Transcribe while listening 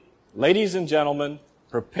Ladies and gentlemen,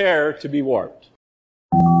 prepare to be warped.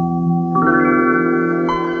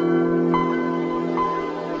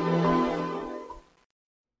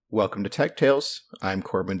 Welcome to Tech Tales. I'm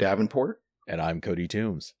Corbin Davenport. And I'm Cody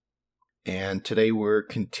Toombs. And today we're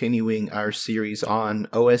continuing our series on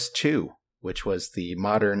OS/2, which was the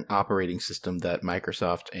modern operating system that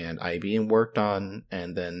Microsoft and IBM worked on,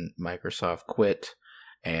 and then Microsoft quit,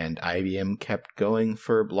 and IBM kept going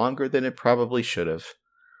for longer than it probably should have.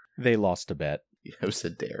 They lost a bet. It was a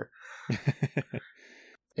dare.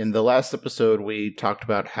 In the last episode, we talked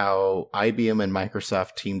about how IBM and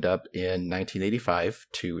Microsoft teamed up in 1985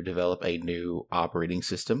 to develop a new operating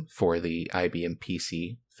system for the IBM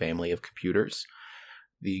PC family of computers.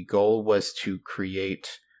 The goal was to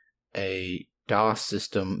create a DOS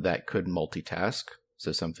system that could multitask,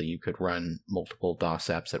 so something you could run multiple DOS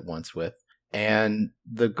apps at once with. And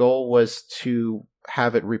the goal was to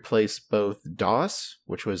have it replace both DOS,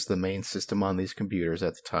 which was the main system on these computers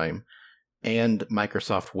at the time, and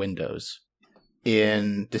Microsoft Windows.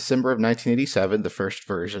 In December of 1987, the first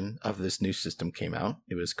version of this new system came out.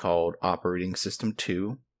 It was called Operating System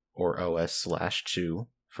 2, or OS/2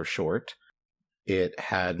 for short. It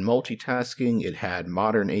had multitasking, it had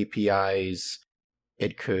modern APIs,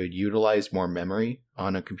 it could utilize more memory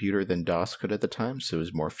on a computer than DOS could at the time, so it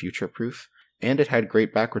was more future-proof. And it had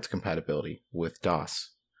great backwards compatibility with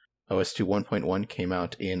DOS. OS/2 1.1 came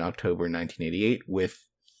out in October 1988 with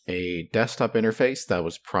a desktop interface that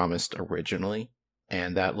was promised originally,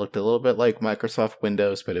 and that looked a little bit like Microsoft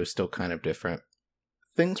Windows, but it was still kind of different.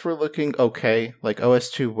 Things were looking okay, like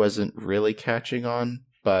OS/2 wasn't really catching on,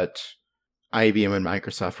 but IBM and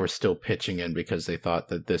Microsoft were still pitching in because they thought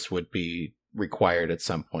that this would be required at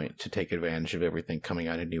some point to take advantage of everything coming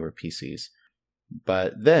out of newer PCs.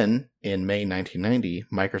 But then, in May 1990,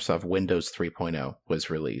 Microsoft Windows 3.0 was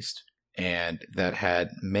released, and that had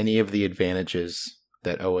many of the advantages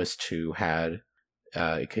that OS/2 had.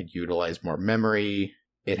 It could utilize more memory,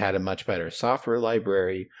 it had a much better software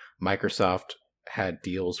library. Microsoft had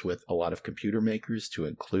deals with a lot of computer makers to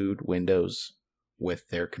include Windows with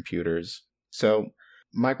their computers. So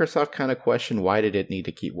Microsoft kind of questioned, why did it need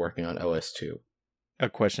to keep working on OS/2? A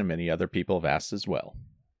question many other people have asked as well.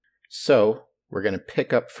 So we're going to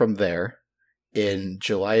pick up from there in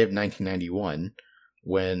July of 1991,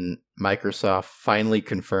 when Microsoft finally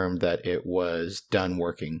confirmed that it was done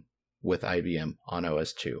working with IBM on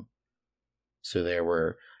OS/2. So there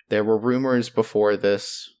were rumors before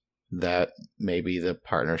this that maybe the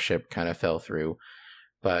partnership kind of fell through,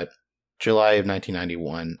 but July of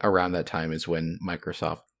 1991, around that time, is when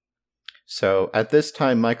Microsoft. So at this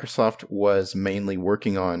time, Microsoft was mainly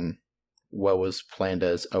working on what was planned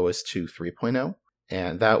as OS/2 3.0,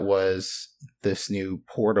 and that was this new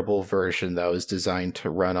portable version that was designed to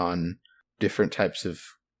run on different types of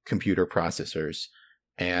computer processors.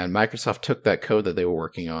 And Microsoft took that code that they were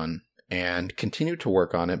working on and continued to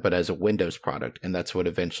work on it, but as a Windows product, and that's what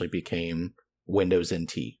eventually became Windows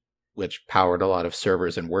NT, which powered a lot of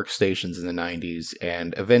servers and workstations in the 90s,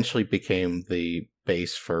 and eventually became the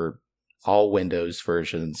base for all Windows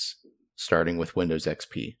versions, starting with Windows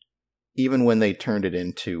XP. Even when they turned it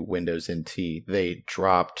into Windows NT, they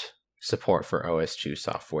dropped support for OS/2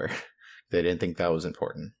 software. They didn't think that was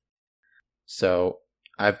important. So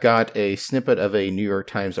I've got a snippet of a New York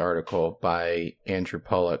Times article by Andrew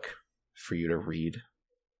Pollock for you to read.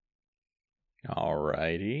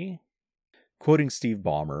 Alrighty. Quoting Steve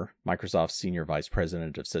Ballmer, Microsoft's Senior Vice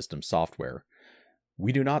President of System Software,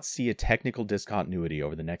 "We do not see a technical discontinuity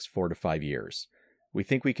over the next 4 to 5 years. We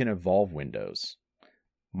think we can evolve Windows."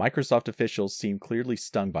 Microsoft officials seem clearly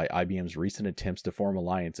stung by IBM's recent attempts to form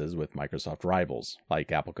alliances with Microsoft rivals, like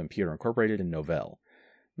Apple Computer Incorporated and Novell.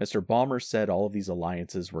 Mr. Ballmer said all of these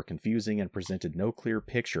alliances were confusing and presented no clear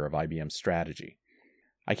picture of IBM's strategy.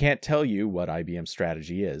 "I can't tell you what IBM's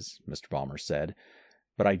strategy is," Mr. Ballmer said,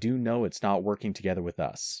 "but I do know it's not working together with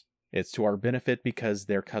us. It's to our benefit because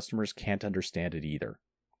their customers can't understand it either."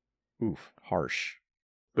 Oof, harsh.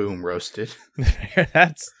 Boom, roasted.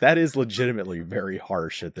 That is legitimately very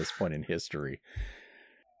harsh at this point in history.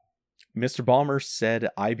 Mr. Ballmer said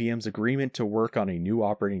IBM's agreement to work on a new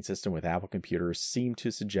operating system with Apple computers seemed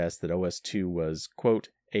to suggest that OS/2 was, quote,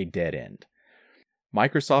 a dead end.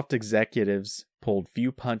 Microsoft executives pulled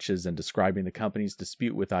few punches in describing the company's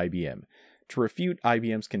dispute with IBM. To refute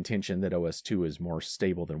IBM's contention that OS/2 is more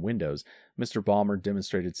stable than Windows, Mr. Ballmer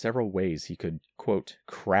demonstrated several ways he could, quote,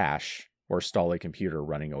 crash or stall a computer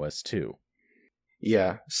running OS/2.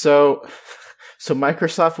 Yeah, so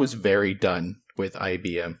Microsoft was very done with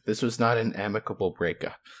IBM. This was not an amicable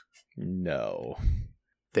breakup. No.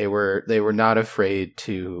 They were not afraid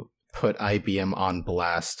to put IBM on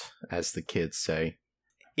blast, as the kids say.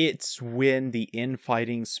 It's when the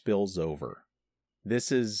infighting spills over.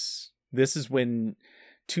 This is when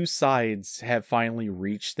two sides have finally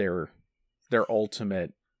reached their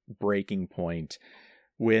ultimate breaking point,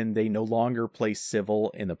 when they no longer place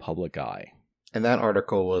civil in the public eye. And that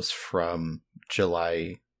article was from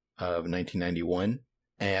July of 1991.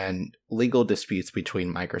 And legal disputes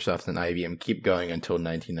between Microsoft and IBM keep going until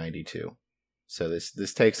 1992. So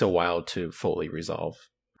this takes a while to fully resolve.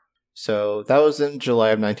 So that was in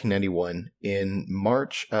July of 1991. In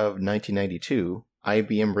March of 1992,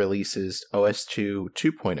 IBM releases OS2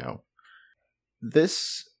 2.0.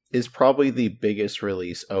 This is probably the biggest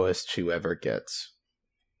release OS2 ever gets.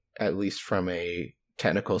 At least from a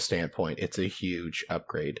technical standpoint, it's a huge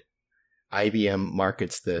upgrade. IBM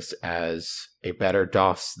markets this as a better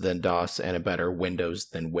DOS than DOS and a better Windows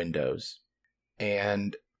than Windows.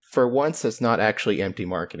 And for once, that's not actually empty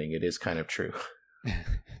marketing. It is kind of true.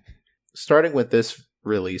 Starting with this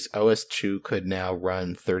release, OS2 could now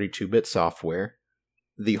run 32-bit software.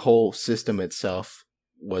 The whole system itself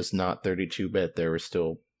was not 32-bit. There were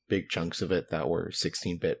still big chunks of it that were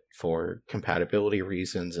 16-bit for compatibility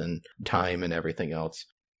reasons and time and everything else.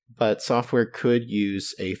 But software could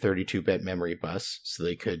use a 32-bit memory bus, so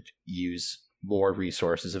they could use more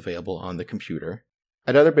resources available on the computer.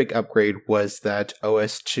 Another big upgrade was that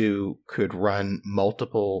OS2 could run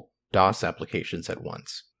multiple DOS applications at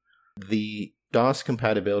once. The DOS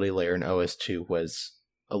compatibility layer in OS2 was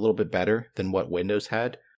a little bit better than what Windows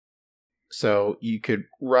had. So you could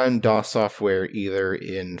run DOS software either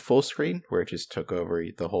in full screen, where it just took over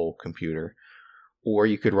the whole computer, or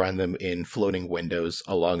you could run them in floating windows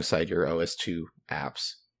alongside your OS2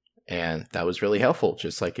 apps. And that was really helpful,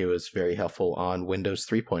 just like it was very helpful on Windows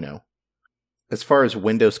 3.0. As far as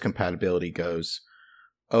Windows compatibility goes,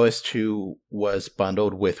 OS2 was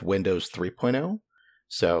bundled with Windows 3.0,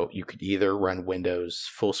 so you could either run Windows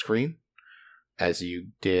full screen, as you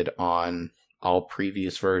did on all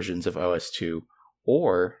previous versions of OS2,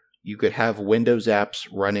 or you could have Windows apps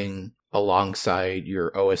running alongside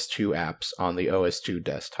your OS2 apps on the OS2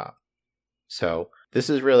 desktop. So this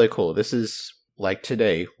is really cool. This is like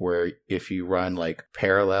today, where if you run like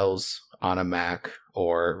Parallels on a Mac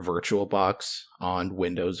or VirtualBox on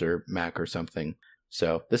Windows or Mac or something.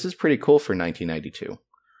 So this is pretty cool for 1992.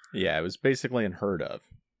 Yeah, it was basically unheard of.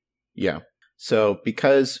 Yeah. So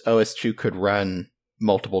because OS2 could run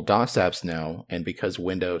multiple DOS apps now, and because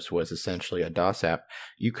Windows was essentially a DOS app,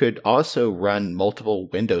 you could also run multiple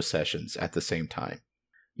Windows sessions at the same time.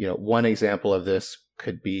 You know, one example of this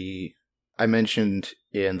could be, I mentioned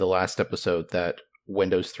in the last episode that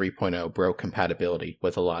Windows 3.0 broke compatibility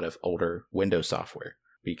with a lot of older Windows software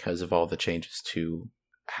because of all the changes to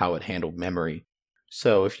how it handled memory.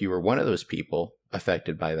 So if you were one of those people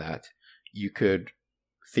affected by that, you could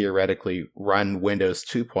theoretically run Windows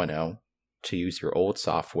 2.0 to use your old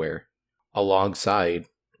software alongside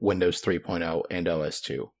Windows 3.0 and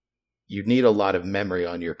OS2. You'd need a lot of memory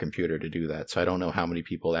on your computer to do that, so I don't know how many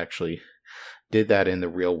people actually did that in the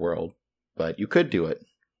real world, but you could do it.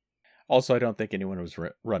 Also, I don't think anyone was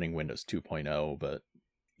running Windows 2.0, but...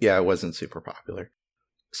 Yeah, it wasn't super popular.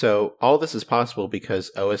 So all this is possible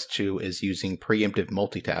because OS2 is using preemptive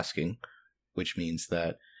multitasking, which means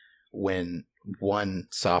that when one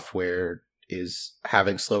software is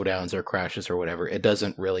having slowdowns or crashes or whatever, it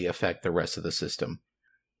doesn't really affect the rest of the system.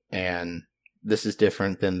 And this is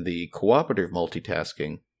different than the cooperative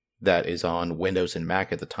multitasking that is on Windows and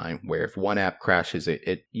Mac at the time, where if one app crashes,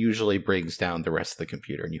 it usually brings down the rest of the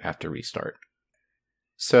computer and you have to restart.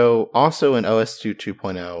 So also in OS2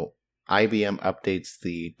 2.0, IBM updates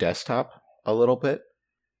the desktop a little bit.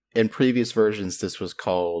 In previous versions, this was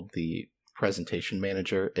called the Presentation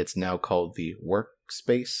Manager. It's now called the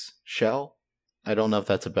Workspace Shell. I don't know if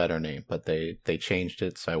that's a better name, but they changed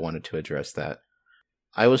it, so I wanted to address that.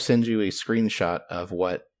 I will send you a screenshot of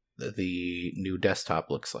what the new desktop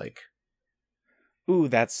looks like. Ooh,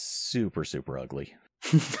 that's super, super ugly.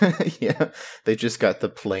 Yeah, they just got the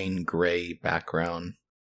plain gray background.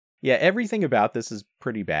 Yeah, everything about this is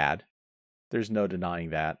pretty bad. There's no denying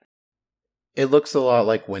that. It looks a lot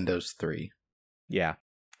like Windows 3. Yeah.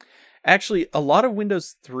 Actually, a lot of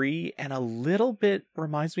Windows 3 and a little bit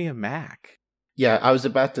reminds me of Mac. Yeah, I was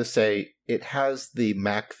about to say, it has the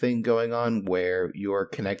Mac thing going on where your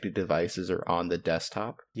connected devices are on the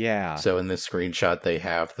desktop. Yeah. So in this screenshot, they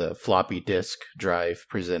have the floppy disk drive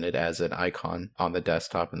presented as an icon on the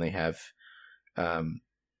desktop, and they have an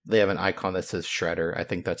icon that says Shredder. I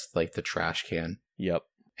think that's like the trash can. Yep.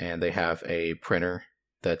 And they have a printer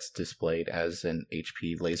that's displayed as an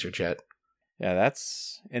HP LaserJet. Yeah,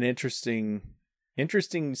 that's an interesting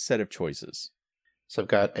Interesting set of choices. So I've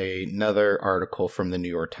got another article from the New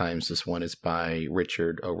York Times. This one is by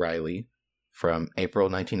Richard O'Reilly from April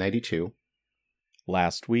 1992.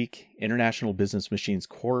 Last week, International Business Machines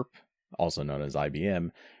Corp., also known as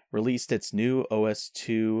IBM, released its new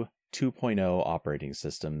OS/2 2.0 operating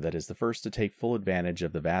system that is the first to take full advantage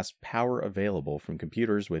of the vast power available from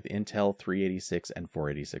computers with Intel 386 and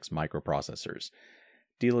 486 microprocessors.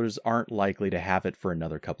 Dealers aren't likely to have it for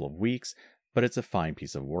another couple of weeks, but it's a fine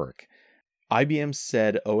piece of work. IBM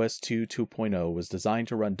said OS/2 2.0 was designed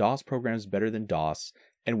to run DOS programs better than DOS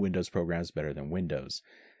and Windows programs better than Windows.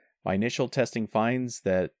 My initial testing finds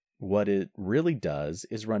that what it really does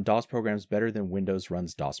is run DOS programs better than Windows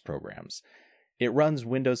runs DOS programs. It runs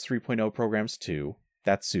Windows 3.0 programs too.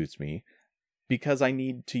 That suits me, because I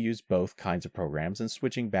need to use both kinds of programs, and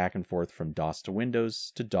switching back and forth from DOS to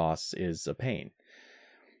Windows to DOS is a pain.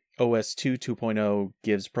 OS/2 2.0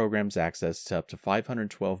 gives programs access to up to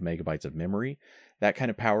 512 megabytes of memory. That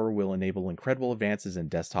kind of power will enable incredible advances in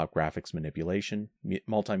desktop graphics manipulation,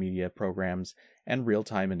 multimedia programs, and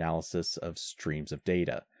real-time analysis of streams of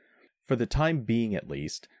data. For the time being at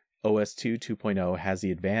least, OS/2 2.0 has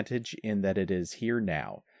the advantage in that it is here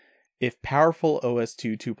now. If powerful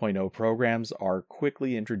OS/2 2.0 programs are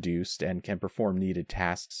quickly introduced and can perform needed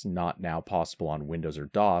tasks not now possible on Windows or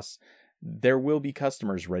DOS, there will be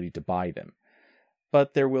customers ready to buy them.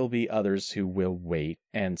 But there will be others who will wait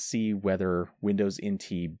and see whether Windows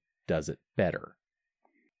NT does it better.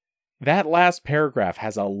 That last paragraph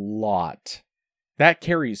has a lot. That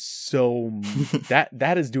carries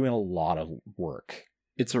that is doing a lot of work.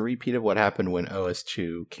 It's a repeat of what happened when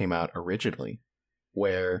OS/2 came out originally,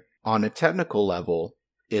 where on a technical level,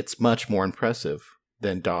 it's much more impressive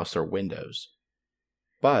than DOS or Windows.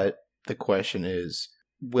 But the question is,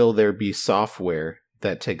 will there be software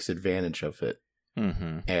that takes advantage of it?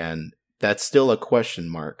 Mm-hmm. And that's still a question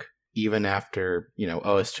mark, even after,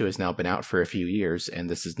 OS/2 has now been out for a few years, and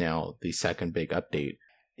this is now the second big update.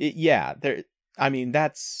 That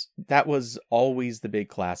was always the big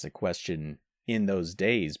classic question in those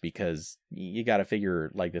days, because you got to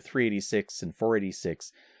figure, like, the 386 and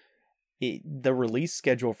 486, the release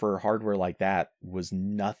schedule for hardware like that was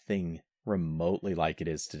nothing remotely like it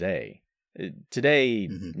is today. Today,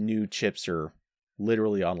 new chips are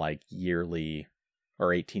literally on like yearly or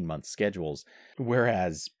 18-month schedules,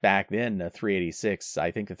 whereas back then, the 386,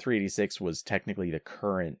 I think the 386 was technically the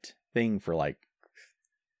current thing for like,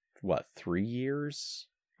 3 years?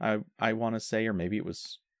 I want to say, or maybe it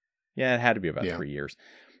was, it had to be about 3 years.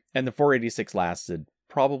 And the 486 lasted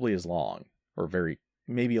probably as long, or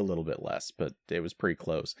maybe a little bit less, but it was pretty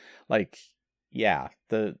close. Like,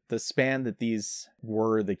 the span that these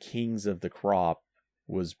were the kings of the crop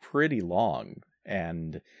was pretty long,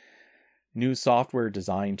 and new software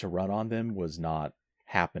designed to run on them was not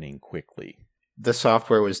happening quickly. The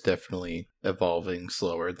software was definitely evolving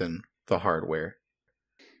slower than the hardware.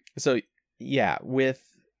 So, with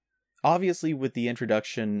the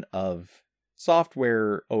introduction of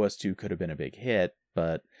software, OS/2 could have been a big hit,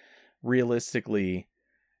 but realistically,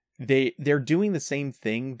 they're doing the same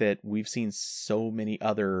thing that we've seen so many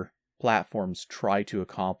other platforms try to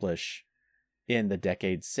accomplish in the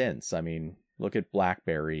decades since. I mean, look at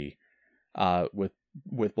BlackBerry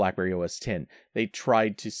with BlackBerry OS X. They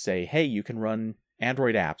tried to say, hey, you can run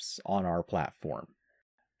Android apps on our platform.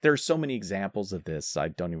 There's so many examples of this, I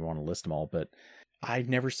don't even want to list them all, but I've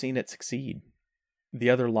never seen it succeed. The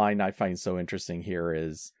other line I find so interesting here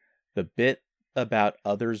is the bit about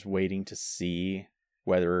others waiting to see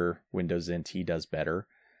whether Windows NT does better.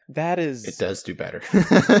 That is... It does do better.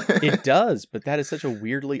 It does, but that is such a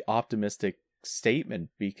weirdly optimistic statement,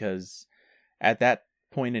 because at that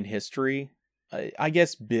point in history, I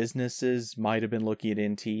guess businesses might have been looking at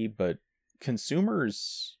NT, but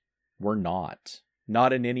consumers were not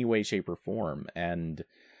in any way, shape, or form. And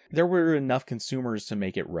there were enough consumers to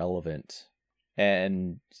make it relevant.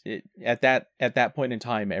 And at that point in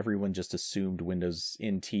time, everyone just assumed Windows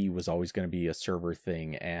NT was always going to be a server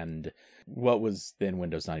thing, and what was then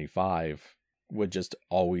Windows 95 would just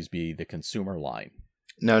always be the consumer line.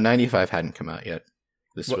 No, 95 hadn't come out yet.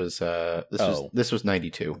 This was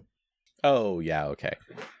 92. Oh, yeah, okay.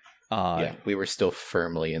 We were still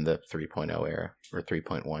firmly in the 3.0 era, or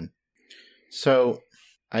 3.1. So,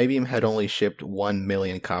 IBM had only shipped 1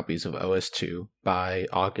 million copies of OS/2 by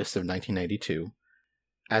August of 1992.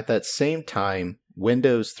 At that same time,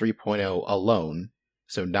 Windows 3.0 alone,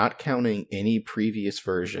 so not counting any previous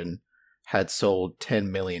version, had sold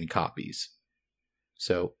 10 million copies.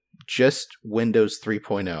 So, just Windows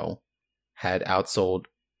 3.0 had outsold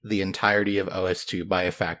the entirety of OS/2 by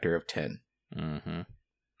a factor of 10. Mm-hmm.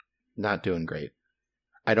 Not doing great.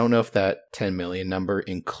 I don't know if that 10 million number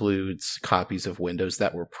includes copies of Windows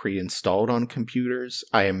that were pre-installed on computers.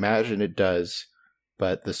 I imagine it does,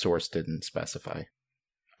 but the source didn't specify.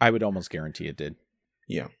 I would almost guarantee it did.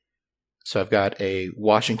 Yeah. So I've got a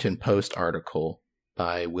Washington Post article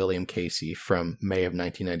by William Casey from May of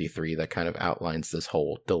 1993 that kind of outlines this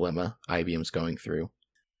whole dilemma IBM's going through.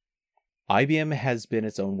 IBM has been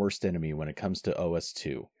its own worst enemy when it comes to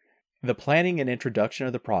OS/2. The planning and introduction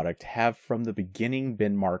of the product have from the beginning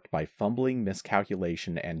been marked by fumbling,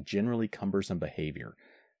 miscalculation, and generally cumbersome behavior.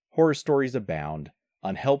 Horror stories abound,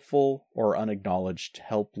 unhelpful or unacknowledged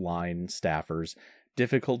helpline staffers,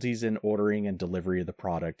 difficulties in ordering and delivery of the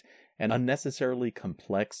product, and unnecessarily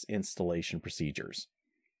complex installation procedures.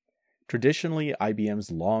 Traditionally, IBM's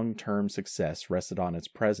long-term success rested on its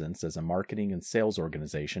presence as a marketing and sales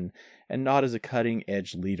organization and not as a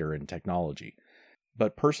cutting-edge leader in technology.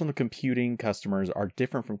 But personal computing customers are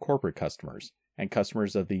different from corporate customers, and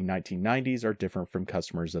customers of the 1990s are different from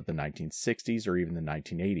customers of the 1960s or even the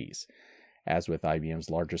 1980s. As with IBM's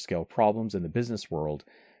larger-scale problems in the business world,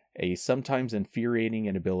 a sometimes infuriating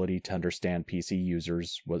inability to understand PC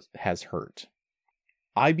users has hurt.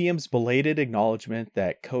 IBM's belated acknowledgement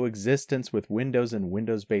that coexistence with Windows and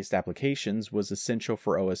Windows-based applications was essential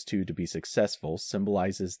for OS/2 to be successful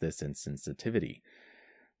symbolizes this insensitivity.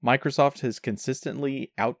 Microsoft has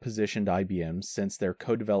consistently outpositioned IBM since their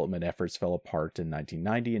co-development efforts fell apart in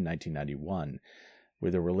 1990 and 1991.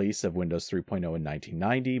 With the release of Windows 3.0 in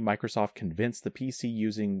 1990, Microsoft convinced the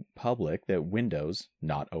PC-using public that Windows,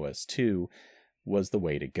 not OS/2, was the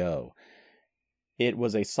way to go. It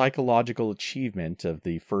was a psychological achievement of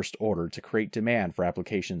the first order to create demand for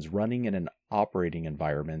applications running in an operating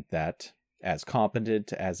environment that, as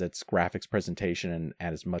competent as its graphics presentation and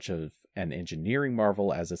as much of an engineering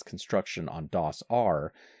marvel as its construction on DOS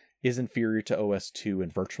are, is inferior to OS/2 in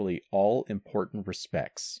virtually all important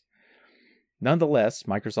respects. Nonetheless,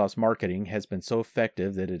 Microsoft's marketing has been so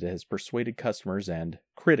effective that it has persuaded customers and,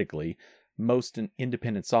 critically, most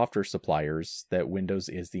independent software suppliers that Windows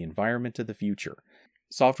is the environment of the future.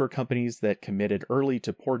 Software companies that committed early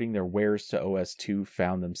to porting their wares to OS/2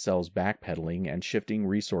 found themselves backpedaling and shifting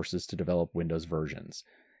resources to develop Windows versions.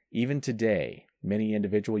 Even today, many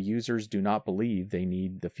individual users do not believe they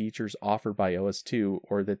need the features offered by OS/2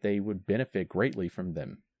 or that they would benefit greatly from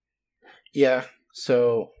them. Yeah,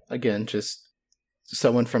 so again, just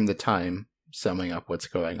someone from the time summing up what's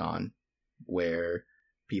going on, where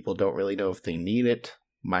people don't really know if they need it.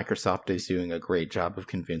 Microsoft is doing a great job of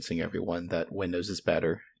convincing everyone that Windows is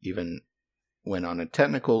better, even when on a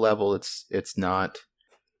technical level it's not.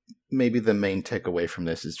 Maybe the main takeaway from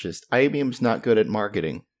this is just IBM's not good at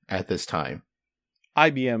marketing at this time.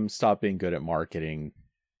 IBM stopped being good at marketing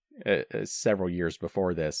several years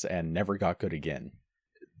before this and never got good again.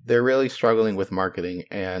 They're really struggling with marketing,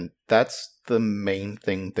 and that's the main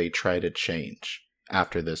thing they try to change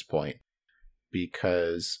after this point,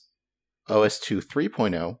 because OS/2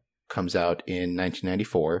 3.0 comes out in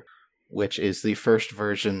 1994, which is the first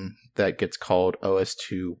version that gets called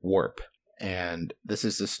OS/2 Warp. And this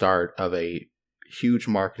is the start of a huge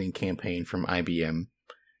marketing campaign from IBM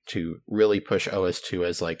to really push OS/2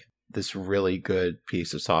 as like this really good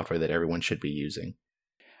piece of software that everyone should be using.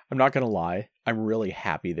 I'm not going to lie, I'm really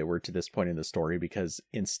happy that we're to this point in the story because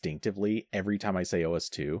instinctively, every time I say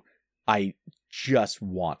OS/2, I just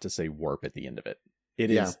want to say Warp at the end of it.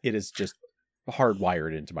 It is just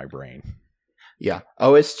hardwired into my brain. Yeah,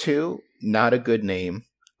 OS/2, not a good name.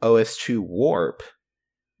 OS/2 Warp,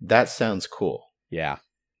 that sounds cool. Yeah,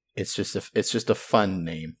 it's just a fun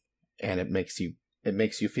name, and it makes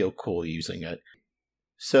you feel cool using it.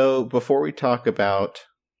 So before we talk about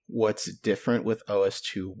what's different with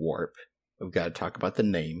OS/2 Warp, we've got to talk about the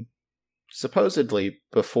name. Supposedly,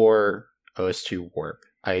 before OS/2 Warp,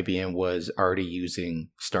 IBM was already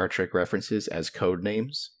using Star Trek references as code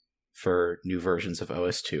names for new versions of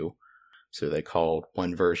OS/2. So they called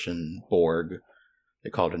one version Borg, they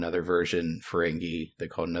called another version Ferengi, they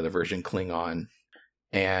called another version Klingon.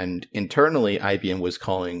 And internally, IBM was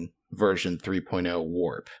calling version 3.0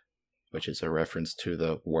 Warp, which is a reference to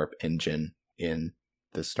the Warp engine in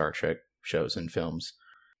the Star Trek shows and films.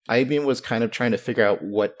 IBM was kind of trying to figure out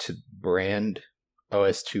what to brand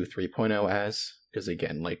OS/2 3.0 as, because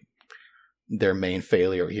again, like, their main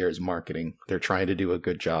failure here is marketing. They're trying to do a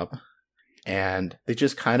good job, and they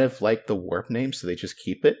just kind of like the Warp name, so they just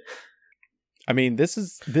keep it. I mean, this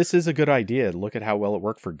is a good idea. Look at how well it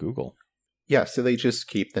worked for Google. Yeah, so they just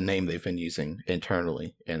keep the name they've been using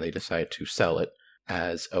internally, and they decide to sell it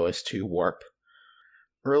as OS/2 Warp.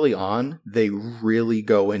 Early on, they really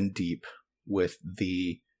go in deep with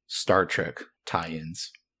the Star Trek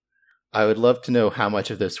tie-ins. I would love to know how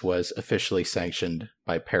much of this was officially sanctioned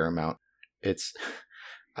by Paramount.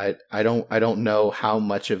 I don't know how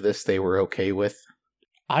much of this they were okay with.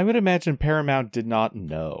 I would imagine Paramount did not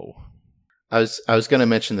know. I was going to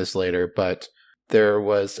mention this later, but there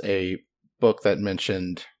was a book that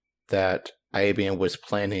mentioned that IBM was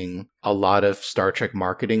planning a lot of Star Trek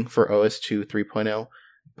marketing for OS2 3.0,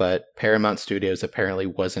 but Paramount Studios apparently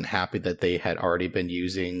wasn't happy that they had already been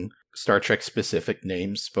using Star Trek specific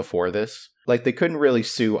names before this. Like, they couldn't really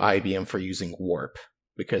sue IBM for using Warp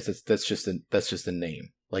because that's just a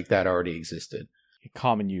name. Like, that already existed. A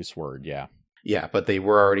common use word, yeah. Yeah, but they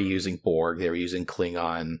were already using Borg, they were using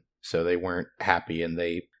Klingon, so they weren't happy, and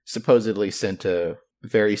they supposedly sent a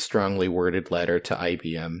very strongly worded letter to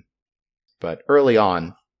IBM. But early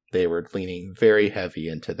on, they were leaning very heavy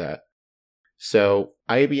into that. So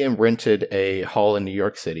IBM rented a hall in New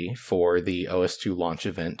York City for the OS2 launch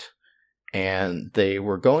event, and they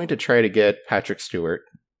were going to try to get Patrick Stewart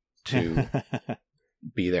to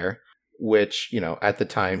be there, which, you know, at the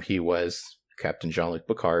time he was Captain Jean-Luc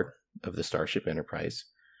Picard of the Starship Enterprise.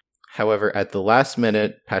 However, at the last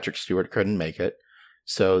minute, Patrick Stewart couldn't make it,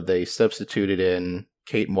 so they substituted in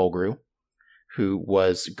Kate Mulgrew, who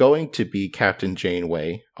was going to be Captain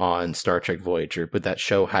Janeway on Star Trek Voyager, but that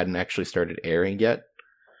show hadn't actually started airing yet.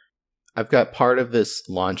 I've got part of this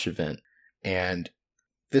launch event, and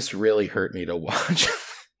this really hurt me to watch.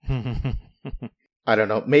 I don't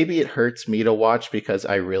know, maybe it hurts me to watch because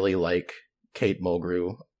I really like Kate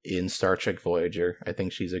Mulgrew in Star Trek Voyager. I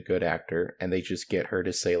think she's a good actor, and they just get her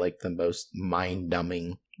to say like the most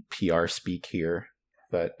mind-numbing PR speak here.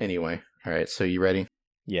 But anyway, all right, so you ready?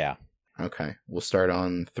 Yeah. Okay, we'll start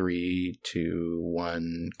on 3, 2,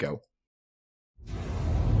 1, go.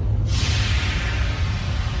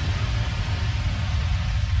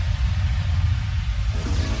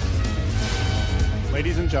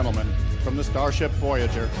 Ladies and gentlemen, from the Starship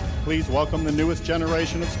Voyager, please welcome the newest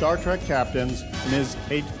generation of Star Trek captains, Ms.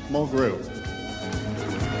 Kate Mulgrew.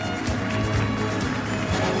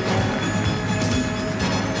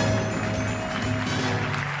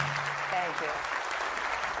 Thank you.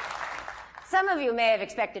 Some of you may have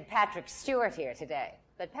expected Patrick Stewart here today,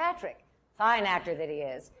 but Patrick, fine actor that he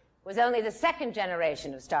is, was only the second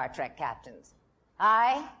generation of Star Trek captains.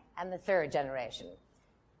 I am the third generation.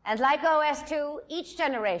 And like OS2, each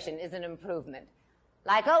generation is an improvement.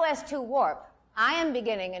 Like OS2 Warp, I am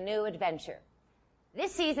beginning a new adventure.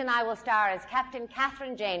 This season, I will star as Captain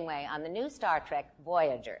Kathryn Janeway on the new Star Trek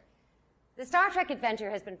Voyager. The Star Trek adventure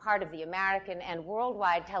has been part of the American and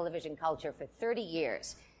worldwide television culture for 30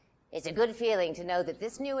 years. It's a good feeling to know that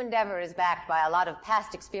this new endeavor is backed by a lot of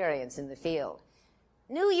past experience in the field.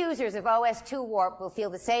 New users of OS2 Warp will feel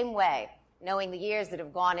the same way, knowing the years that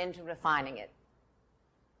have gone into refining it.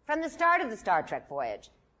 From the start of the Star Trek voyage,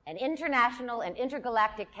 an international and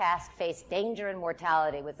intergalactic cast faced danger and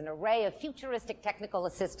mortality with an array of futuristic technical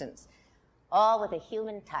assistance, all with a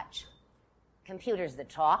human touch. Computers that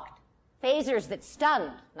talked, phasers that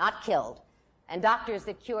stunned, not killed, and doctors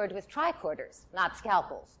that cured with tricorders, not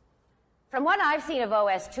scalpels. From what I've seen of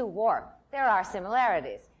OS2 Warp, there are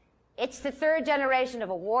similarities. It's the third generation of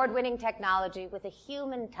award-winning technology with a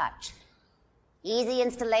human touch. Easy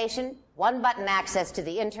installation, one-button access to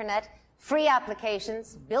the internet, free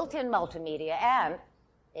applications, built-in multimedia, and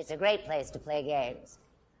it's a great place to play games.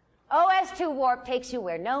 OS2 Warp takes you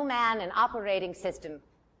where no man and operating system,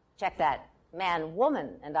 check that, man,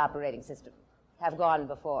 woman, and operating system have gone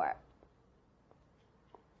before.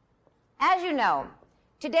 As you know,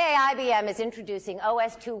 today IBM is introducing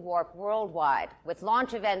OS2 Warp worldwide with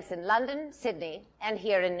launch events in London, Sydney, and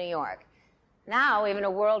here in New York. Now, even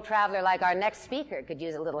a world traveler like our next speaker could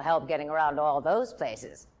use a little help getting around to all those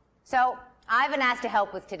places. So, I've been asked to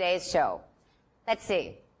help with today's show. Let's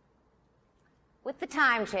see. With the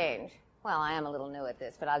time change, well, I am a little new at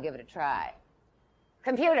this, but I'll give it a try.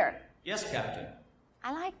 Computer. Yes, Captain.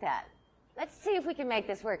 I like that. Let's see if we can make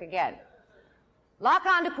this work again. Lock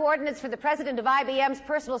on to coordinates for the president of IBM's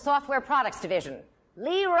Personal Software Products Division,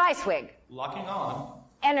 Lee Reiswig. Locking on.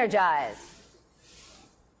 Energize.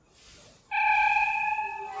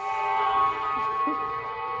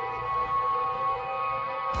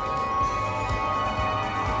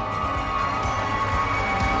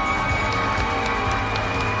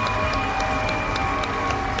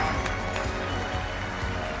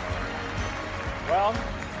 Well,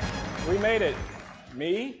 we made it.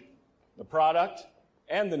 Me, the product,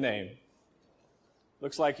 and the name.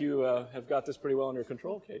 Looks like you have got this pretty well under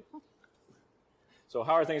control, Kate. So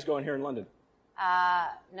how are things going here in London?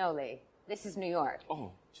 No, Lee. This is New York.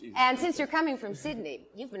 Oh, geez. And since you're coming from Sydney,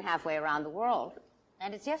 you've been halfway around the world,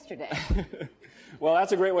 and it's yesterday. Well,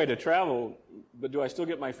 that's a great way to travel, but do I still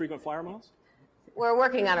get my frequent flyer miles? We're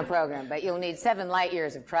working on a program, but you'll need 7 light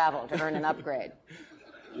years of travel to earn an upgrade.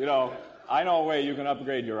 You know, I know a way you can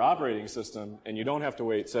upgrade your operating system, and you don't have to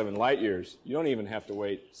wait 7 light years. You don't even have to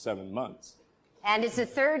wait 7 months. And it's a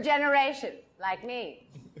 3rd generation, like me,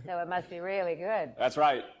 so it must be really good. That's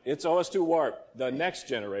right. It's OS2 Warp, the next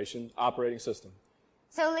generation operating system.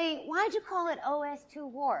 So, Lee, why'd you call it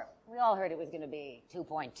OS2 Warp? We all heard it was going to be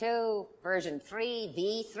 2.2, version 3,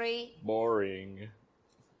 V3. Boring.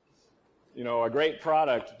 You know, a great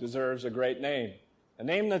product deserves a great name. A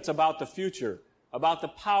name that's about the future, about the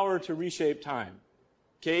power to reshape time.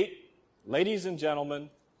 Kate, ladies and gentlemen,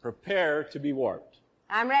 prepare to be warped.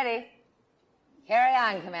 I'm ready. Carry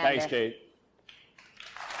on, Commander. Thanks, Kate.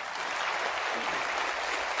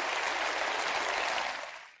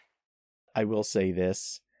 I will say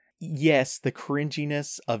this. Yes, the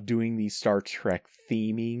cringiness of doing the Star Trek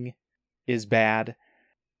theming is bad,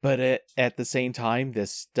 but at the same time,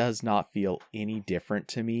 this does not feel any different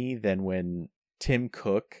to me than when Tim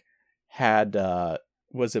Cook had,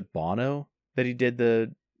 was it Bono that he did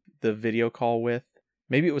the video call with?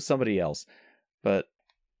 Maybe it was somebody else, but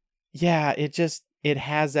yeah, it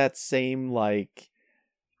has that same, like,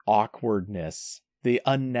 awkwardness, the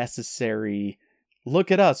unnecessary,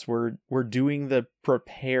 look at us, we're doing the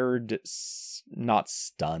prepared, not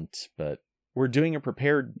stunt, but we're doing a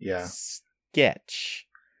prepared sketch.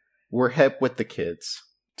 We're hip with the kids.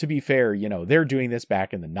 To be fair, you know, they're doing this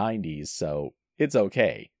back in the 90s, so it's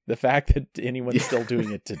okay. The fact that anyone's still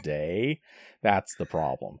doing it today, that's the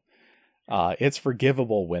problem. It's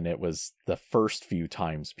forgivable when it was the first few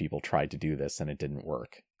times people tried to do this and it didn't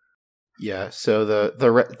work. Yeah, so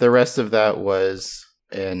the rest of that was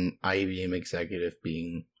an IBM executive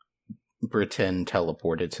being pretend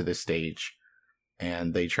teleported to the stage,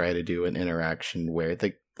 and they try to do an interaction where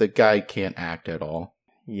the guy can't act at all.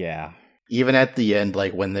 Yeah. Even at the end,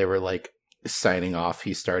 like when they were like signing off,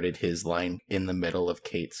 he started his line in the middle of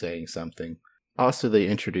Kate saying something. Also, they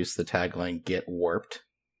introduced the tagline, "Get Warped,"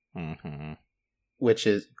 which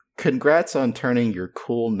is, congrats on turning your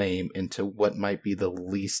cool name into what might be the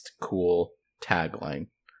least cool tagline.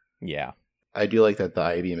 Yeah. I do like that the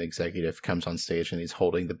IBM executive comes on stage and he's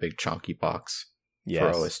holding the big chunky box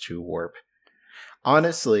for OS2 Warp.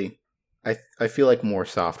 Honestly, I feel like more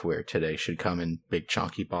software today should come in big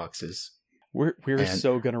chunky boxes. We're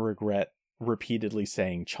so going to regret repeatedly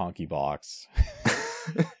saying chunky box.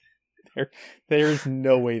 There's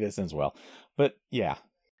no way this ends well. But yeah.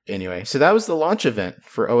 Anyway, so that was the launch event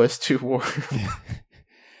for OS2 Warp.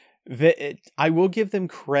 I will give them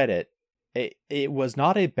credit. It was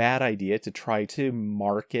not a bad idea to try to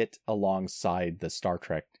market alongside the Star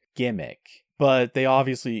Trek gimmick, but they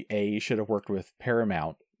obviously A, should have worked with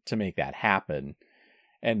Paramount to make that happen,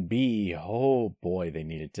 and B, oh boy, they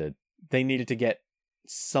needed to get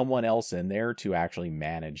someone else in there to actually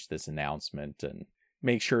manage this announcement and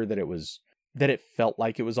make sure that it felt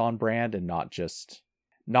like it was on brand and not just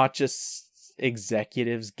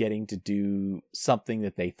executives getting to do something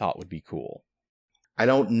that they thought would be cool. I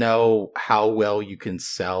don't know how well you can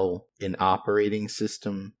sell an operating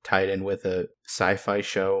system tied in with a sci-fi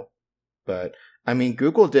show, but I mean,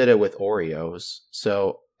 Google did it with Oreos,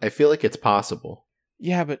 so I feel like it's possible.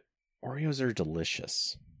 Yeah, but Oreos are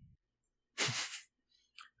delicious.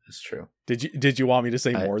 That's true. Did you want me to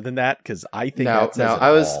say more than that? Because I think no.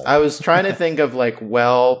 I was trying to think of like,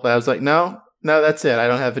 well, but I was like, no, that's it. I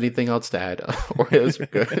don't have anything else to add. Oreos are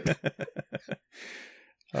good.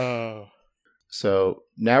 Oh. So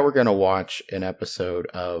now we're going to watch an episode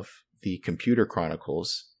of the Computer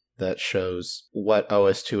Chronicles that shows what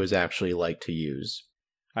OS2 is actually like to use.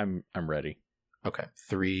 I'm ready. Okay.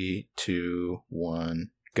 3, 2,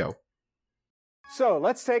 1, go. So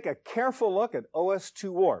let's take a careful look at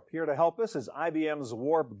OS2 Warp. Here to help us is IBM's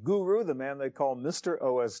Warp guru, the man they call Mr.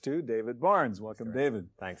 OS2, David Barnes. Welcome, David.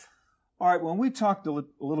 Thanks. All right, when we talked a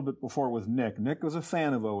little bit before with Nick was a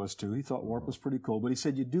fan of OS2. He thought Warp was pretty cool, but he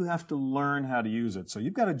said you do have to learn how to use it. So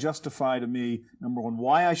you've got to justify to me, number one,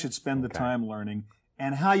 why I should spend the time learning,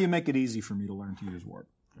 and how you make it easy for me to learn to use Warp.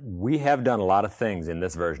 We have done a lot of things in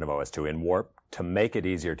this version of OS2 in Warp to make it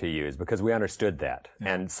easier to use because we understood that.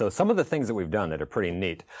 Yeah. And so some of the things that we've done that are pretty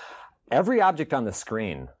neat. Every object on the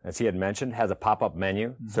screen, as he had mentioned, has a pop-up menu.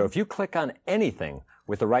 Mm-hmm. So if you click on anything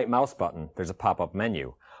with the right mouse button, there's a pop-up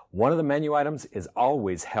menu. One of the menu items is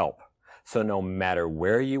always help. So no matter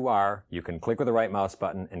where you are, you can click with the right mouse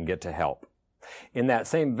button and get to help. In that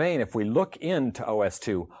same vein, if we look into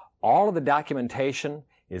OS2, all of the documentation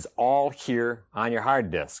is all here on your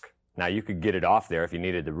hard disk. Now, you could get it off there if you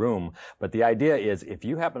needed the room, but the idea is if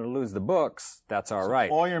you happen to lose the books, that's all right.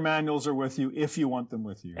 All your manuals are with you if you want them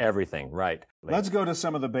with you. Everything, right. Let's go to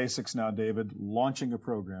some of the basics now, David. Launching a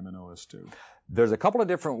program in OS2. There's a couple of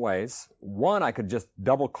different ways. One, I could just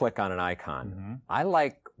double click on an icon. I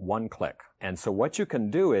like one click. And so what you can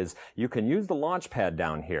do is you can use the Launchpad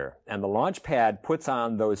down here, and the Launchpad puts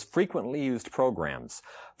on those frequently used programs.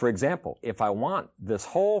 For example, if I want this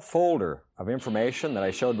whole folder of information that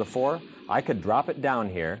I showed before, I could drop it down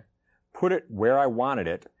here, put it where I wanted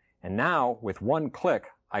it, and now with one click,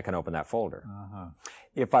 I can open that folder.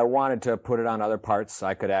 If I wanted to put it on other parts,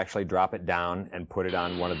 I could actually drop it down and put it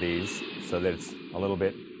on one of these so that it's a little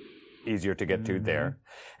bit easier to get to there.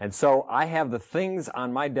 And so I have the things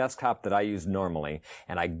on my desktop that I use normally,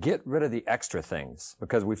 and I get rid of the extra things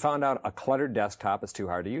because we found out a cluttered desktop is too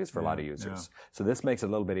hard to use for a lot of users. So this makes it a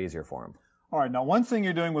little bit easier for them. All right, now one thing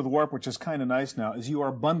you're doing with Warp, which is kind of nice now, is you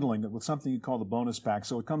are bundling it with something you call the bonus pack.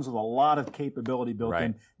 So it comes with a lot of capability built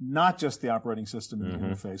in, not just the operating system and the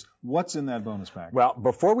interface. What's in that bonus pack? Well,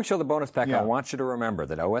 before we show the bonus pack, I want you to remember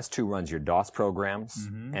that OS2 runs your DOS programs,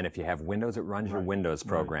 and if you have Windows, it runs your Windows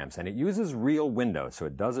programs. And it uses real Windows, so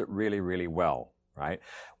it does it really, really well, right?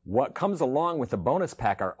 What comes along with the bonus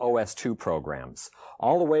pack are OS2 programs,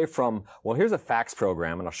 all the way from, well, here's a fax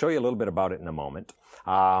program, and I'll show you a little bit about it in a moment.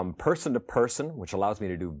 Person to person, which allows me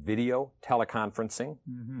to do video teleconferencing,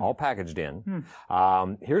 all packaged in.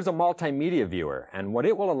 Here's a multimedia viewer, and what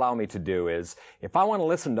it will allow me to do is, if I want to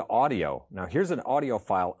listen to audio, now here's an audio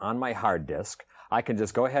file on my hard disk, I can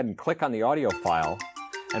just go ahead and click on the audio file,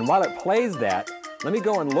 and while it plays that, let me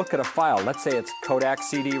go and look at a file. Let's say it's Kodak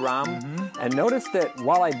CD-ROM, and notice that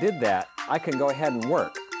while I did that, I can go ahead and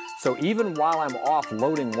work. So even while I'm off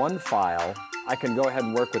loading one file, I can go ahead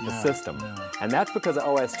and work with the system. And that's because of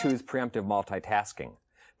OS2's preemptive multitasking.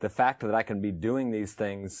 The fact that I can be doing these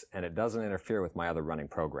things and it doesn't interfere with my other running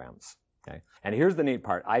programs. Okay. And here's the neat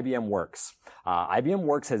part, IBM Works. IBM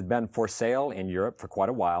Works has been for sale in Europe for quite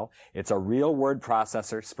a while. It's a real word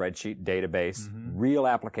processor, spreadsheet, database, real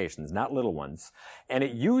applications, not little ones. And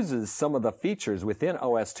it uses some of the features within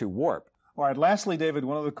OS2 Warp. All right, lastly, David,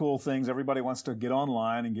 one of the cool things, everybody wants to get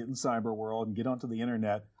online and get in cyber world and get onto the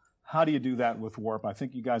internet. How do you do that with Warp? I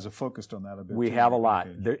think you guys have focused on that a bit. We have a lot.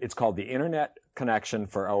 It's called the Internet Connection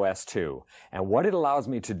for OS2. And what it allows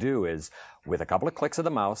me to do is, with a couple of clicks of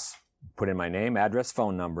the mouse, put in my name, address,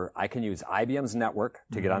 phone number, I can use IBM's network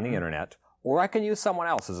to get on the internet, or I can use someone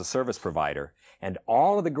else as a service provider. And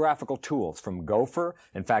all of the graphical tools from Gopher,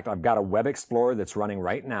 in fact, I've got a Web Explorer that's running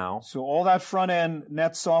right now. So all that front-end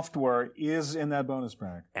net software is in that bonus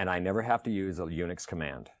pack. And I never have to use a Unix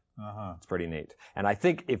command. It's pretty neat. And I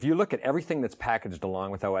think if you look at everything that's packaged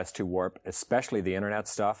along with OS2 Warp, especially the internet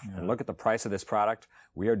stuff, and look at the price of this product,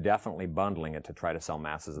 we are definitely bundling it to try to sell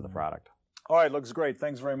masses of the product. All right, looks great.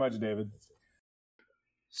 Thanks very much, David.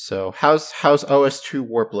 So how's OS2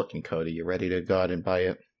 Warp looking, Cody? You ready to go out and buy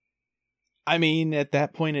it? I mean, at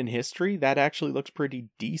that point in history, that actually looks pretty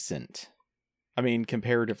decent. I mean,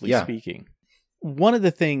 comparatively speaking. One of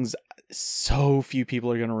the things, so few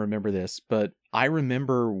people are going to remember this, but I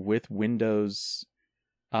remember with Windows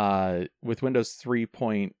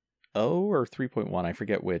 3.0 or 3.1, I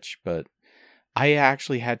forget which, but I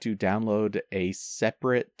actually had to download a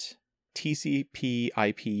separate TCP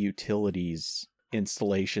IP utilities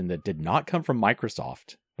installation that did not come from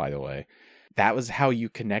Microsoft, by the way. That was how you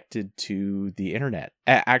connected to the internet.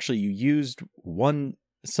 Actually, you used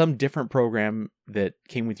some different program that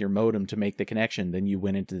came with your modem to make the connection. Then you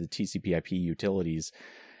went into the TCP IP utilities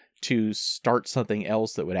to start something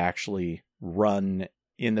else that would actually run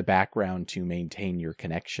in the background to maintain your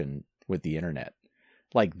connection with the internet.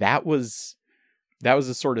 Like that was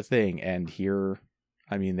the sort of thing. And here,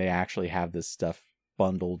 I mean, they actually have this stuff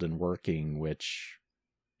bundled and working, which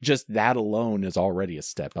just that alone is already a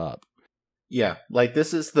step up. Yeah, like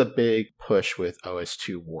this is the big push with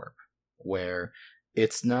OS2 Warp, where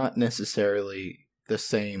it's not necessarily the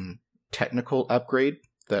same technical upgrade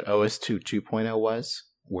that OS2 2.0 was,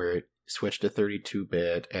 where it switched to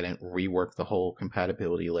 32-bit and it reworked the whole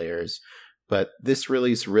compatibility layers. But this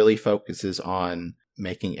release really focuses on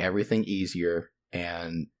making everything easier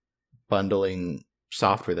and bundling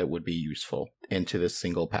software that would be useful into this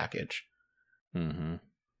single package.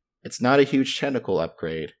 It's not a huge technical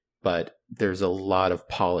upgrade, but there's a lot of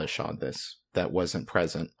polish on this that wasn't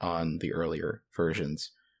present on the earlier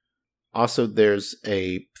versions. Also, there's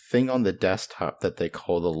a thing on the desktop that they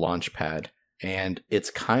call the Launchpad, and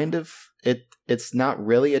it's kind of, it's not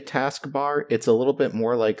really a taskbar, it's a little bit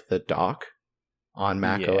more like the dock on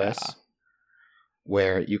Mac OS,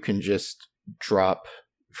 where you can just drop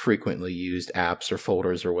frequently used apps or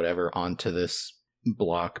folders or whatever onto this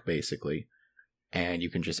block, basically, and you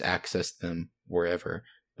can just access them wherever.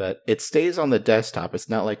 But it stays on the desktop. It's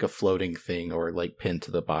not like a floating thing or like pinned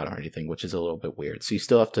to the bottom or anything, which is a little bit weird. So you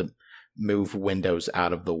still have to move Windows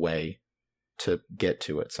out of the way to get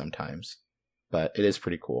to it sometimes. But it is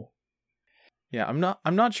pretty cool. Yeah,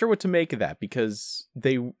 I'm not sure what to make of that, because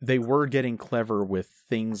they were getting clever with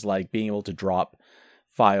things like being able to drop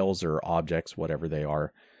files or objects, whatever they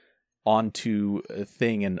are, onto a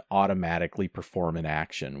thing and automatically perform an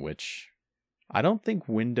action, which I don't think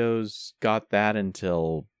Windows got that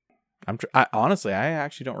until honestly, I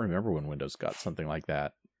actually don't remember when Windows got something like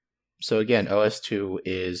that. So again, OS2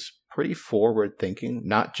 is pretty forward thinking,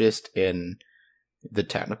 not just in the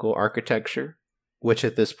technical architecture, which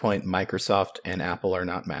at this point Microsoft and Apple are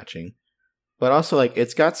not matching, but also like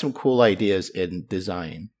it's got some cool ideas in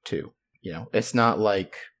design too. You know, it's not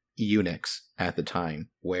like Unix at the time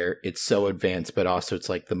where it's so advanced, but also it's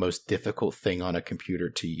like the most difficult thing on a computer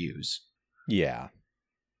to use. Yeah.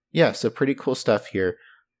 Yeah, so pretty cool stuff here.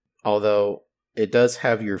 Although it does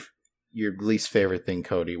have your least favorite thing,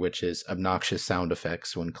 Cody, which is obnoxious sound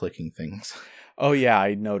effects when clicking things. Oh yeah,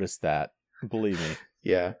 I noticed that. Believe me.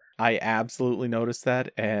 Yeah. I absolutely noticed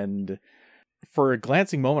that, and for a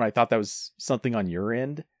glancing moment I thought that was something on your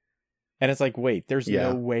end. And it's like, wait, there's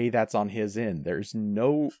no way that's on his end. There's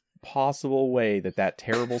no possible way that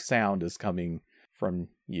terrible sound is coming from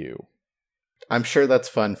you. I'm sure that's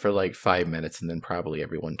fun for like 5 minutes, and then probably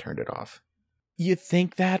everyone turned it off. You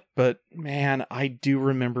think that, but man, I do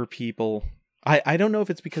remember people. I don't know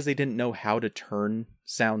if it's because they didn't know how to turn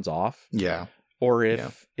sounds off. Yeah. Or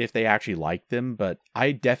if they actually liked them, but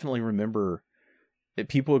I definitely remember that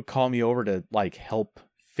people would call me over to like help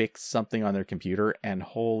fix something on their computer, and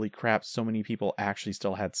holy crap, so many people actually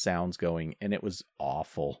still had sounds going, and it was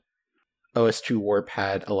awful. OS2 Warp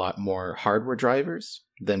had a lot more hardware drivers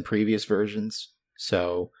than previous versions,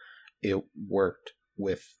 so it worked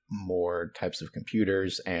with more types of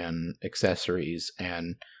computers and accessories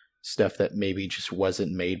and stuff that maybe just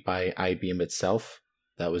wasn't made by IBM itself.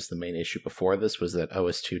 That was the main issue before this, was that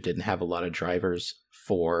OS2 didn't have a lot of drivers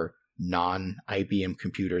for non-IBM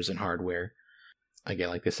computers and hardware. Again,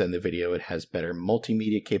 like I said in the video, it has better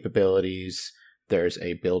multimedia capabilities. There's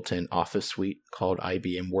a built-in Office suite called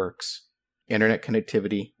IBM Works. Internet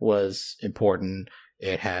connectivity was important.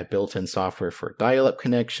 It had built-in software for dial-up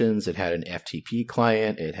connections. It had an FTP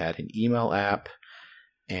client. It had an email app.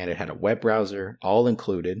 And it had a web browser, all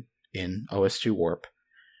included in OS2 Warp.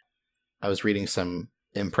 I was reading some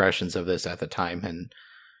impressions of this at the time, and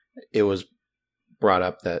it was brought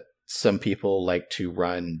up that some people like to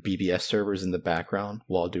run BBS servers in the background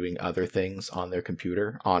while doing other things on their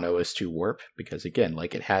computer on OS2 Warp, because again,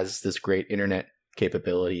 like it has this great internet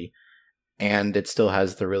capability, and it still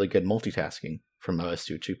has the really good multitasking from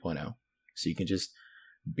OS2 2.0. So you can just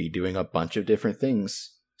be doing a bunch of different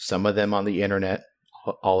things, some of them on the internet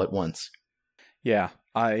all at once. Yeah,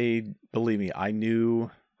 believe me, I knew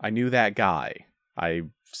that guy. I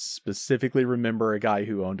specifically remember a guy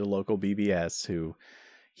who owned a local BBS who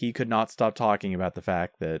he could not stop talking about the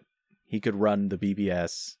fact that he could run the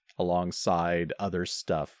BBS alongside other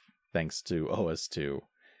stuff thanks to OS2.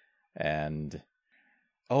 And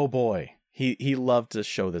oh boy, he loved to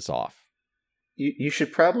show this off. You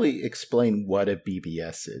should probably explain what a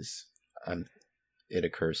BBS is. It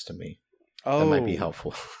occurs to me. Oh, that might be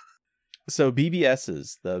helpful. So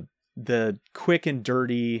BBS's, the quick and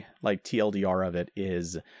dirty like TLDR of it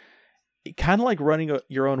is kind of like running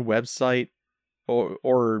your own website,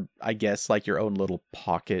 or I guess like your own little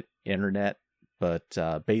pocket internet. But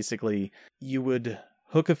basically, you would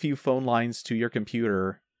hook a few phone lines to your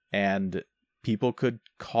computer, and people could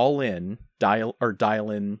call in, dial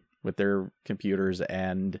in with their computers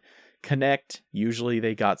and connect. Usually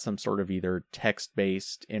they got some sort of either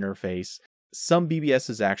text-based interface. Some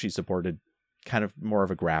BBSs actually supported kind of more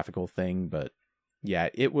of a graphical thing, but yeah,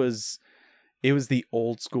 it was the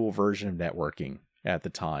old school version of networking at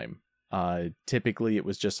the time. Typically it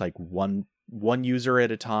was just like one user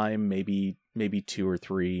at a time, maybe two or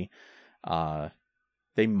three.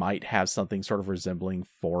 They might have something sort of resembling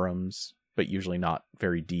forums, but usually not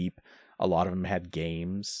very deep. A lot of them had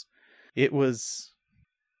games. It was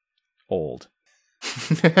old.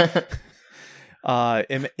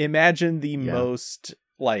 Imagine the most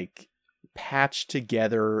like patched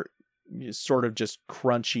together, sort of just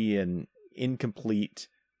crunchy and incomplete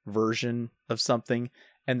version of something,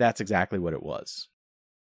 and that's exactly what it was.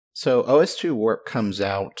 So OS2 Warp comes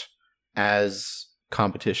out as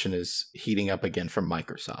competition is heating up again from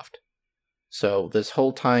Microsoft. So this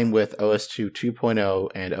whole time with OS2 2.0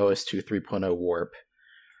 and OS2 3.0 Warp,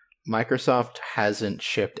 Microsoft hasn't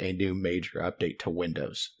shipped a new major update to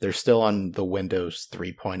Windows. They're still on the Windows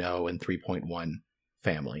 3.0 and 3.1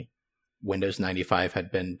 family. Windows 95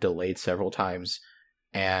 had been delayed several times.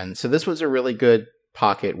 And so this was a really good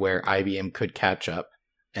pocket where IBM could catch up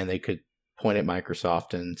and they could point at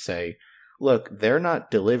Microsoft and say, look, they're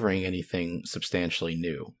not delivering anything substantially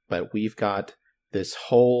new, but we've got this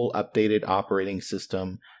whole updated operating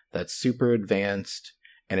system that's super advanced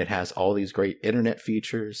and it has all these great internet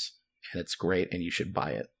features and it's great and you should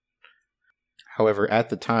buy it. However, at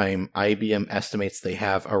the time, IBM estimates they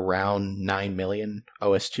have around 9 million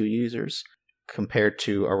OS2 users compared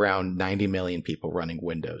to around 90 million people running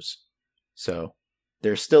Windows. So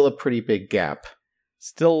there's still a pretty big gap.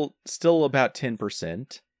 Still about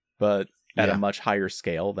 10%, but at a much higher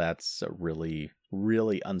scale, that's a really,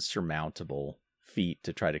 really unsurmountable feat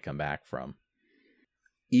to try to come back from.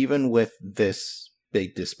 Even with this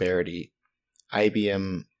big disparity,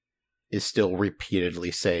 IBM is still repeatedly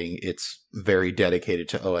saying it's very dedicated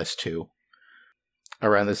to OS2.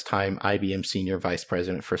 Around this time, IBM Senior Vice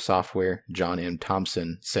President for Software, John M.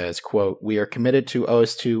 Thompson, says, quote, "We are committed to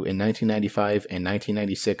OS2 in 1995 and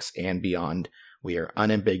 1996 and beyond. We are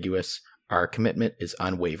unambiguous. Our commitment is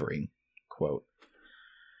unwavering." Quote.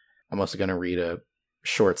 I'm also going to read a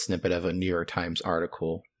short snippet of a New York Times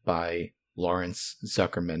article by Lawrence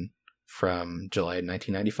Zuckerman from July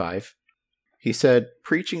 1995. He said,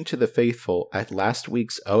 "Preaching to the faithful at last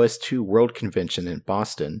week's OS2 World Convention in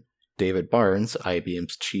Boston, David Barnes,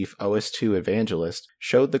 IBM's chief OS2 evangelist,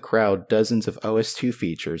 showed the crowd dozens of OS2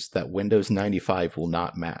 features that Windows 95 will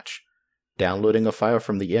not match. Downloading a file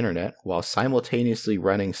from the internet while simultaneously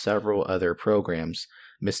running several other programs,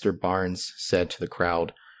 Mr. Barnes said to the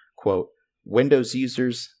crowd, quote, 'Windows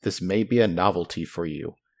users, this may be a novelty for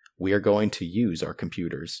you. We are going to use our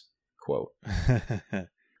computers.'" Quote.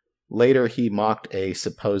 Later, he mocked a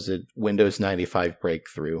supposed Windows 95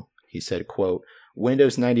 breakthrough. He said, quote,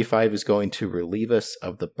 "Windows 95 is going to relieve us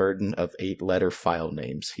of the burden of 8-letter file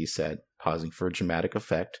names," he said, pausing for dramatic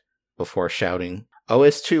effect, before shouting,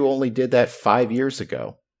 "OS2 only did that 5 years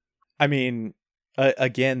ago." I mean,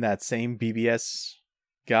 again, that same BBS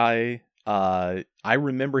guy, I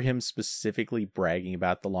remember him specifically bragging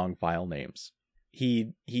about the long file names.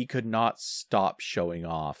 He could not stop showing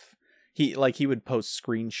off. He would post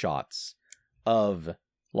screenshots of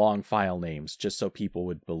long file names just so people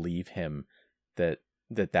would believe him that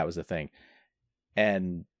was a thing.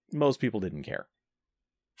 And most people didn't care.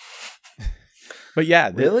 But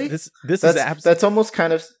yeah, really? That's almost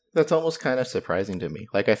kind of surprising to me.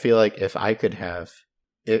 Like, I feel like if I could have,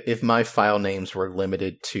 if my file names were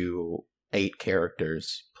limited to 8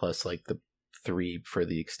 characters plus like the 3 for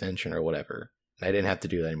the extension or whatever, and I didn't have to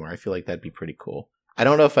do that anymore, I feel like that'd be pretty cool. I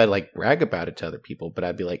don't know if I'd like brag about it to other people, but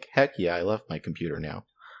I'd be like, heck yeah, I love my computer now.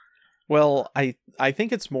 Well, I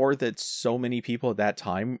think it's more that so many people at that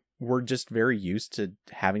time were just very used to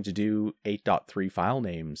having to do 8.3 file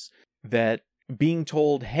names that being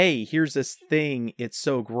told, hey, here's this thing, it's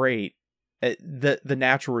so great. The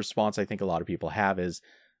natural response I think a lot of people have is,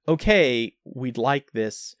 okay, we'd like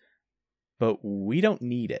this, but we don't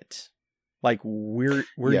need it. Like, we're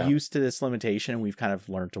used to this limitation and we've kind of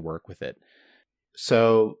learned to work with it.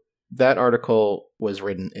 So that article was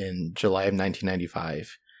written in July of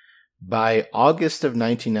 1995. By August of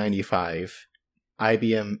 1995,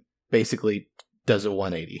 IBM basically does a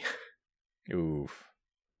 180. Oof.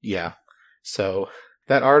 Yeah. So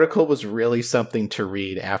that article was really something to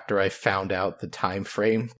read after I found out the time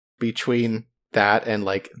frame between that and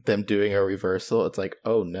like them doing a reversal. It's like,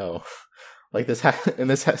 oh no. Like this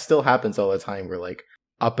still happens all the time where like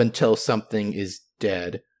up until something is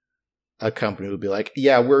dead, a company would be like,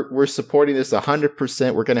 yeah, we're supporting this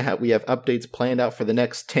 100%. We have updates planned out for the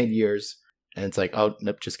next 10 years. And it's like, oh,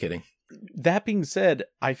 nope, just kidding. That being said,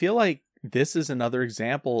 I feel like this is another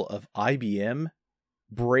example of IBM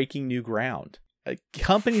breaking new ground.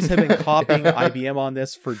 Companies have been copying IBM on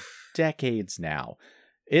this for decades now.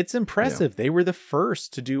 It's impressive. Yeah. They were the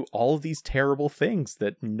first to do all of these terrible things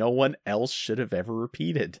that no one else should have ever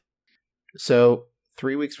repeated. So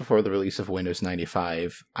 3 weeks before the release of Windows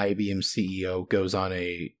 95, IBM CEO goes on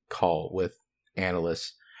a call with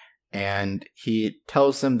analysts, and he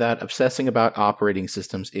tells them that obsessing about operating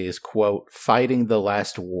systems is, quote, fighting the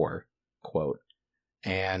last war, quote.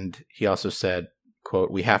 And he also said, quote,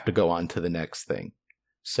 we have to go on to the next thing.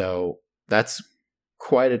 So that's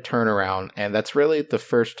quite a turnaround, and that's really the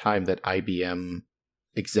first time that IBM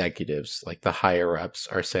executives, like the higher ups,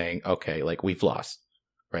 are saying, okay, like we've lost,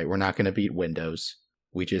 right? We're not going to beat Windows.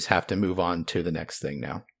 We just have to move on to the next thing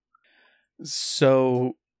now.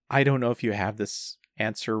 So I don't know if you have this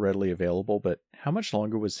answer readily available, but how much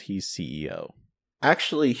longer was he CEO?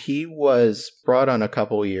 Actually, he was brought on a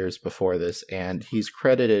couple years before this, and he's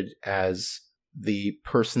credited as the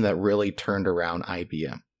person that really turned around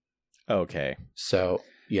IBM. Okay. So,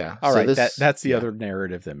 yeah. All right, this, that's the other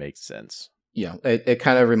narrative that makes sense. Yeah, it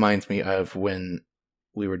kind of reminds me of when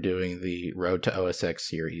we were doing the Road to OSX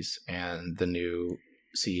series, and the new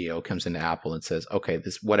CEO comes into Apple and says, okay,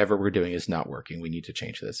 this whatever we're doing is not working. We need to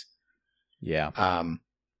change this. Yeah.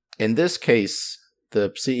 In this case, the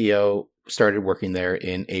CEO started working there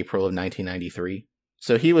in April of 1993.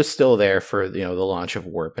 So he was still there for, the launch of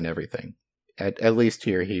Warp and everything. At least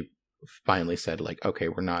here, he finally said, like, okay,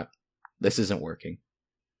 this isn't working.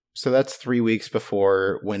 So that's 3 weeks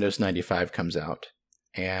before Windows 95 comes out.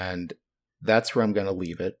 And that's where I'm going to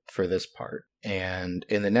leave it for this part. And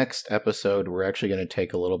in the next episode, we're actually going to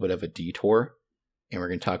take a little bit of a detour. And we're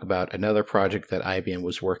going to talk about another project that IBM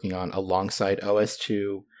was working on alongside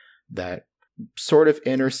OS2 that sort of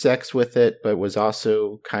intersects with it, but was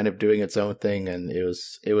also kind of doing its own thing. And it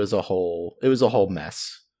was a whole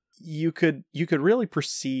mess. You could really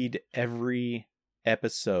precede every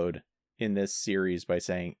episode in this series by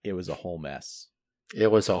saying it was a whole mess.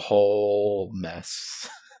 It was a whole mess.